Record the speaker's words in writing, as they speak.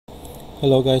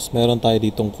Hello guys, meron tayo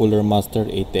ditong Cooler Master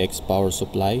ATX Power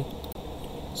Supply.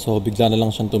 So bigla na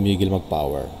lang siyang tumigil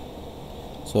mag-power.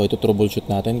 So ito troubleshoot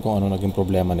natin kung ano naging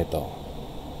problema nito.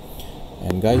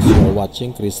 And guys, you are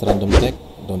watching ChrisRandomTech.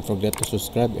 Don't forget to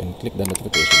subscribe and click the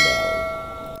notification bell.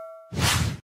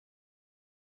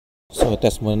 So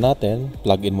test muna natin,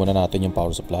 plug in muna natin yung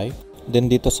power supply. Then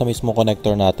dito sa mismo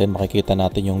connector natin, makikita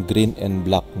natin yung green and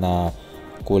black na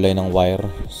kulay ng wire.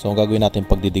 So ang gagawin natin,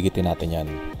 pagdidikitin natin yan.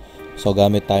 So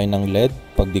gamit tayo ng LED,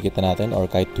 pagdikitan natin or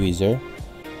kahit tweezer.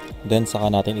 Then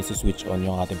saka natin isi-switch on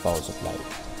yung ating power supply.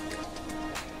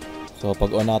 So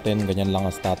pag on natin, ganyan lang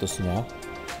ang status niya.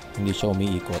 Hindi siya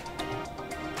umiikot.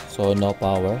 So no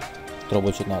power.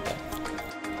 Troubleshoot natin.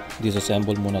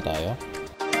 Disassemble muna tayo.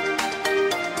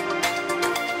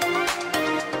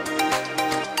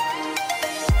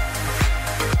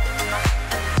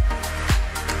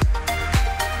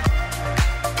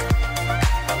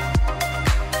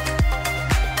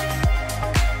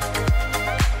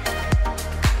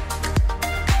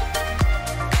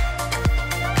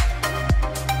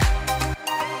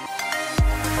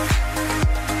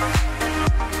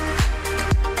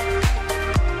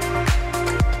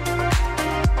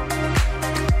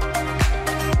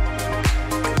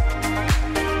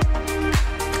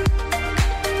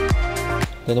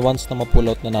 Then once na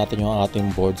ma-pull out na natin yung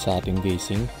ating board sa ating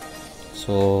casing,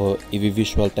 so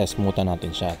i-visual test muna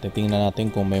natin siya. Titingnan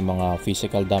natin kung may mga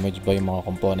physical damage ba yung mga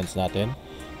components natin,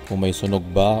 kung may sunog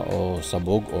ba o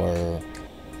sabog or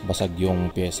basag yung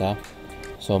pyesa.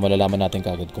 So malalaman natin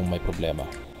kagad kung may problema.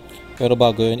 Pero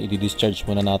bago yun, i-discharge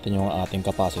muna natin yung ating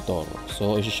capacitor.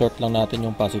 So i-short lang natin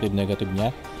yung positive negative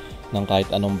niya ng kahit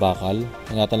anong bakal.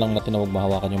 Ingatan lang natin na huwag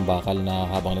mahawakan yung bakal na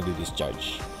habang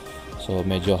nagdi-discharge. So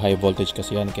medyo high voltage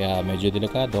kasi yan, kaya medyo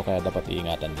delikado, kaya dapat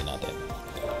iingatan din natin.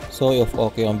 So if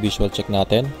okay ang visual check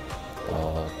natin,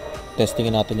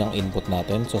 testingin natin yung input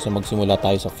natin. So magsimula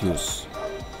tayo sa fuse.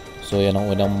 So yan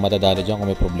ang unang madadali dyan kung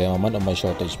may problema man o may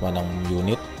shortage man ng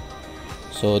unit.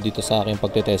 So dito sa aking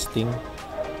pagte-testing,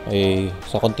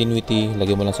 sa continuity,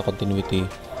 lagay mo lang sa continuity,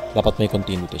 dapat may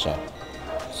continuity siya.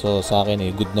 So sa akin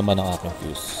good naman ang aking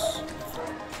fuse.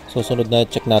 So sunod na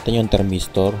check natin yung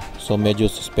thermistor. So medyo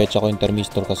suspect ako yung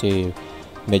thermistor kasi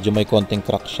medyo may konting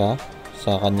crack siya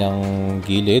sa kanyang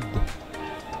gilid.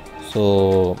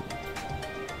 So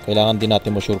kailangan din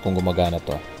natin ma-sure kung gumagana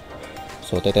to.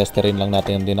 So tetesterin lang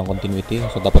natin din ang continuity.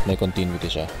 So dapat may continuity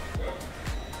siya.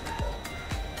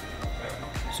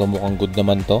 So mukhang good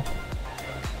naman to.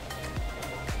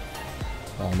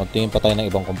 Magtingin pa tayo ng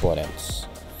ibang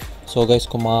components. So guys,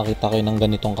 kung makakita kayo ng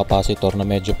ganitong capacitor na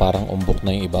medyo parang umbok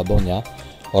na yung ibabaw niya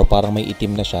or parang may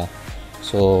itim na siya,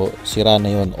 so sira na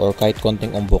yun, or kahit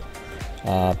konting umbok,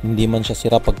 hindi man siya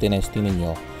sira pag tinesting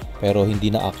ninyo, pero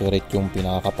hindi na accurate yung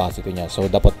pinaka-capacitor niya, so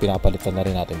dapat pinapalitan na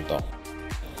rin natin to.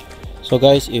 So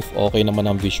guys, if okay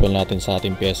naman ang visual natin sa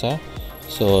ating pyesa,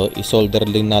 so isolder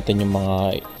din natin yung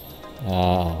mga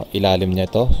ilalim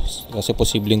niya ito, kasi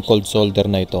posibleng cold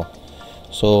solder na ito.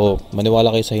 So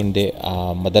maniwala kayo sa hindi,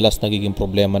 madalas nagiging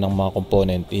problema ng mga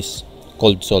component is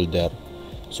cold solder.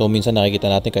 So minsan nakikita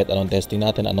natin kahit anong testing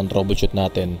natin, anong troubleshoot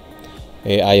natin,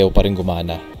 ayaw pa rin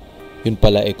gumana. Yun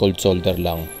pala cold solder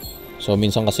lang. So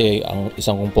minsan kasi ang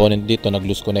isang component dito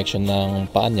nag-loose connection ng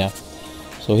paa niya,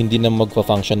 so hindi na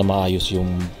magpa-function na maayos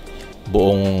yung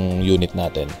buong unit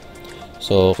natin.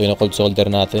 So kino-cold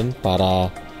solder natin para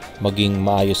maging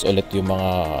maayos ulit yung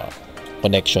mga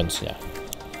connections niya.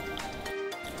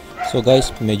 So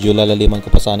guys, medyo lalaliman ko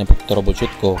pa sana yung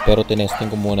pag-troubleshoot ko, pero tinesting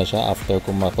ko muna siya after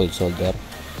ko ma-cold solder.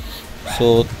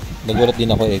 So nagulat din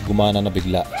ako, gumana na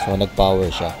bigla. So nag-power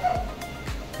siya.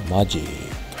 Magic.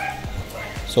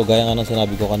 So gaya nga ng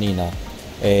sinabi ko kanina,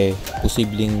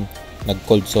 posibleng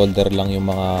nag-cold solder lang yung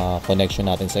mga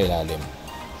connection natin sa ilalim.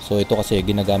 So ito kasi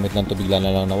ginagamit lang to, bigla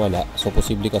na lang nawala. So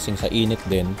posible kasing sa init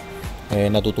din,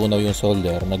 natutunaw yung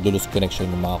solder, nag-loose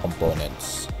connection yung mga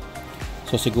components.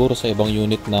 So siguro sa ibang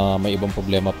unit na may ibang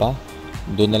problema pa,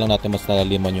 doon na lang natin mas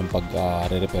nalaliman yung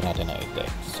pag-re-repair natin ng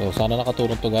ATX. So sana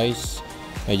nakatulong to guys.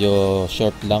 Medyo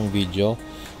short lang video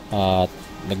at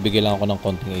nagbigay lang ako ng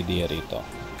konting idea rito.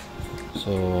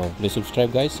 So please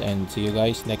subscribe guys and see you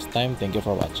guys next time. Thank you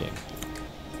for watching.